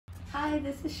Hi,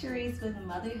 this is Cheres with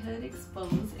Motherhood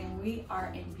Exposed, and we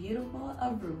are in beautiful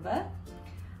Aruba.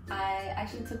 I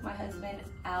actually took my husband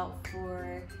out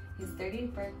for his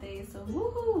 30th birthday, so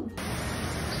woohoo!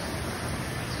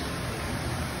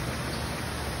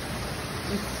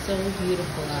 It's so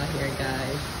beautiful out here,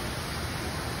 guys.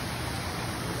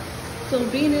 So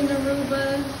being in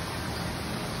Aruba,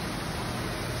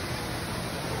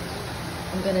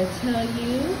 I'm gonna tell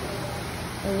you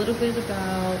a little bit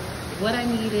about what I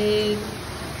needed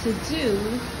to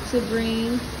do to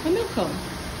bring my milk home.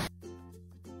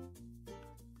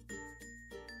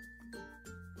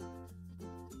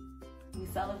 We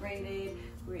celebrated,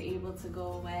 we were able to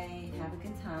go away and have a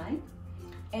good time.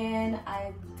 And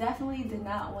I definitely did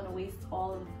not want to waste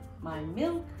all of my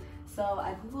milk, so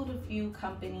I Googled a few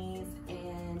companies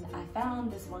and I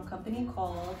found this one company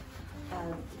called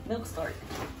Stork.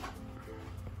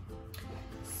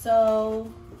 So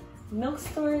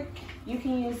Stork, you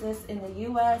can use this in the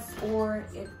US or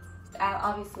it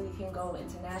obviously can go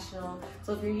international.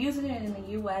 So if you're using it in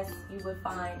the US, you would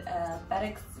find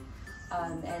FedEx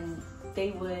and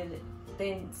they would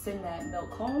then send that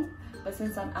milk home. But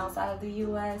since I'm outside of the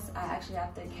US, I actually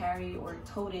have to carry or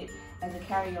tote it as a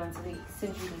carry-on, so they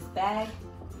send you this bag.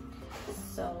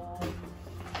 So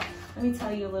let me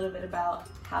tell you a little bit about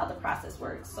how the process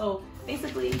works. So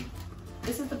basically,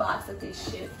 this is the box that they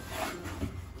ship.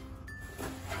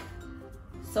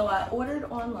 So I ordered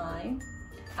online.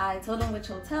 I told them which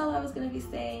hotel I was going to be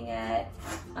staying at.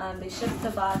 They shipped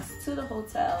the box to the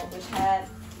hotel, which had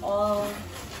all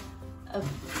of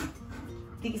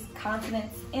these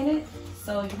continents in it.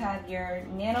 So you have your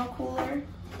nano cooler.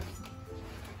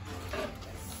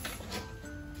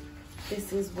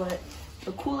 This is what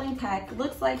the cooling pack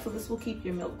looks like. So this will keep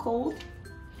your milk cold.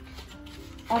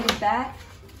 On the back,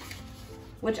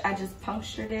 which I just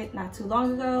punctured it not too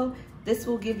long ago, this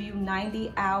will give you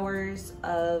 90 hours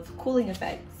of cooling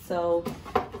effect. So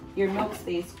your milk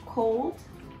stays cold.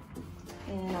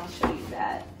 And I'll show you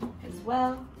that as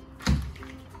well.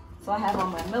 So I have all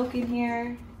my milk in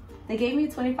here. They gave me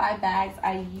 25 bags.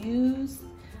 I used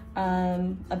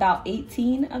about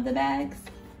 18 of the bags.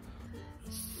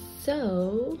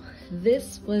 So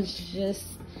this was just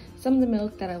some of the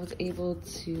milk that I was able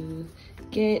to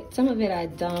get. Some of it I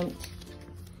dumped,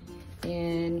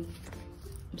 and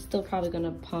I'm still probably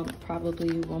gonna pump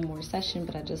probably one more session,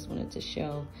 but I just wanted to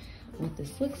show what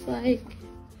this looks like.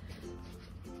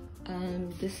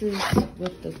 This is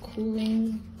what the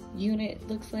cooling unit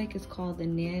looks like. It's called the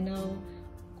nano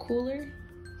cooler,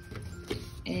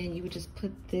 and you would just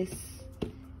put this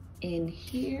in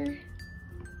here,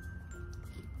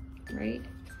 right?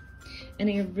 And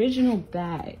the original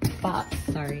box,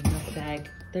 the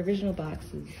original box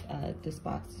is this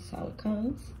box is how it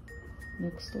comes.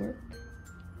 Milk Stork.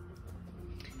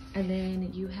 And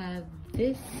then you have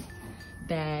this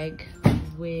bag,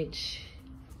 which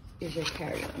is your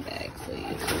carry-on bag. So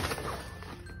you just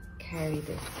carry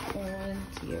this on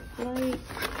to your flight,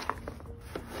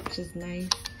 which is nice.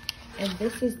 And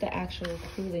this is the actual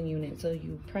cooling unit. So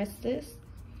you press this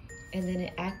and then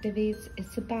it activates.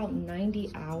 It's about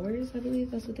 90 hours, I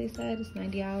believe that's what they said. It's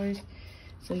 90 hours.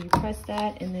 So you press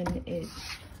that and then it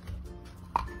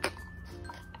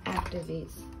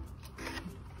activates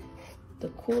the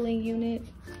cooling unit.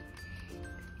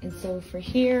 And so for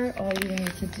here, all you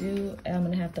need to do, I'm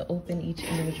gonna have to open each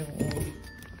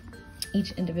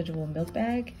individual milk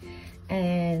bag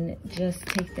and just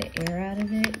take the air out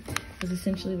of it. Because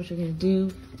essentially what you're gonna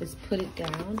do is put it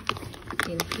down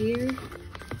in here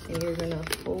and you're gonna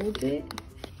fold it,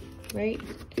 right?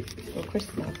 Well, of course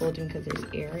it's not folding because there's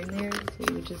air in there. So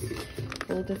you would just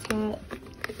fold the top,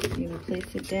 you're gonna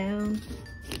place it down,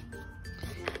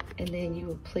 and then you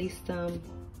would place them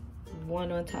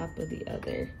one on top of the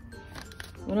other.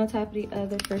 One on top of the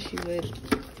other. First you would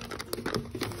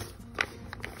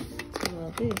do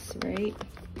all this, right?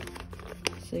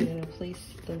 So you're gonna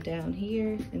place them down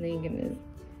here, and then you're gonna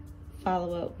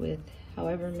follow up with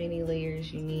however many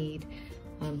layers you need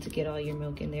to get all your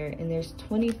milk in there. And there's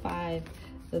 25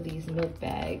 of these milk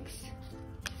bags.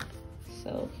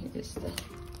 So here's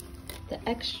the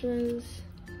extras.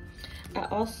 I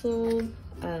also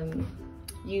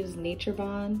use Nature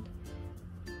Bond.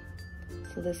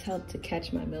 So this helped to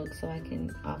catch my milk so I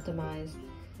can optimize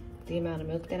the amount of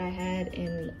milk that I had.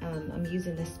 And I'm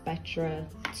using the Spectra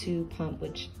 2 pump,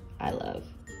 which I love.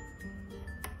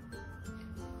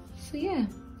 So yeah,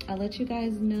 I'll let you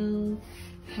guys know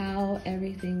how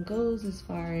everything goes as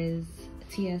far as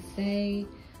TSA.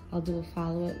 I'll do a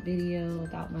follow-up video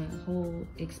about my whole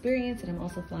experience, and I'm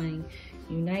also flying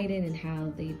United and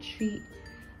how they treat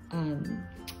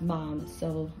mom,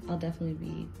 so I'll definitely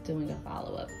be doing a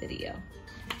follow-up video.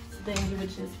 So then you would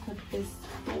just put this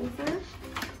over,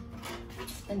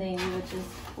 and then you would just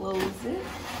close it.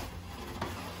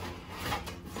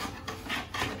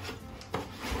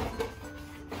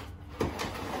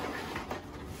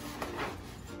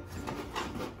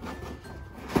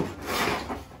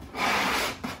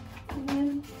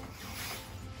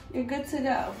 You're good to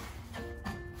go.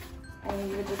 And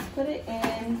you would just put it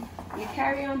in your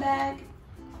carry-on bag.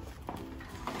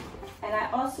 And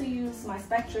I also use my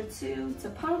Spectra 2 to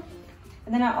pump.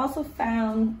 And then I also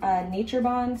found Nature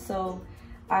Bond, so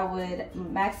I would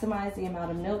maximize the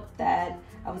amount of milk that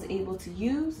I was able to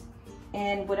use.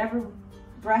 And whatever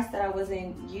breast that I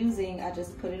wasn't using, I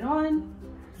just put it on.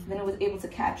 And then I was able to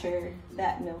capture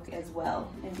that milk as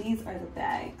well. And these are the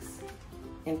bags,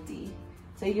 empty.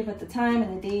 So you can put the time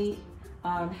and the date,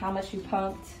 how much you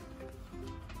pumped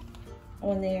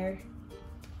on there.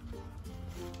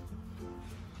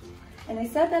 And they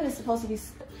said that it's supposed to be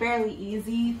fairly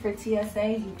easy for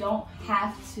TSA. You don't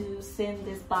have to send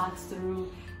this box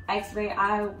through X-ray.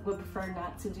 I would prefer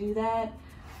not to do that.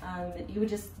 You would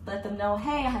just let them know,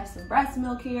 hey, I have some breast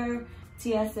milk here.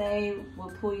 TSA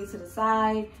will pull you to the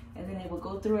side, and then they will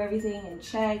go through everything and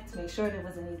check to make sure there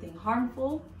wasn't anything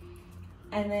harmful.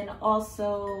 And then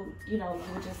also, you know,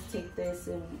 you would just take this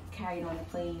and carry it on the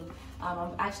plane.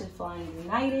 I'm actually flying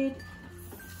United.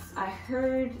 I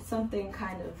heard something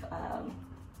kind of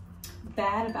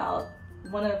bad about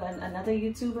another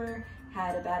YouTuber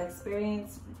had a bad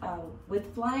experience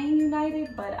with flying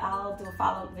United, but I'll do a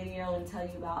follow-up video and tell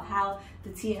you about how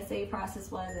the TSA process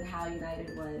was and how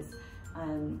United was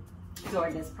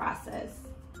during this process.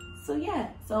 So yeah,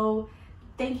 so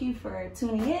thank you for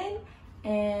tuning in.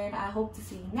 And I hope to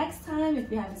see you next time. If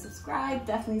you haven't subscribed,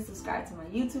 definitely subscribe to my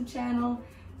YouTube channel.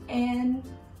 And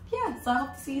yeah, so I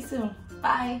hope to see you soon.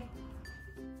 Bye.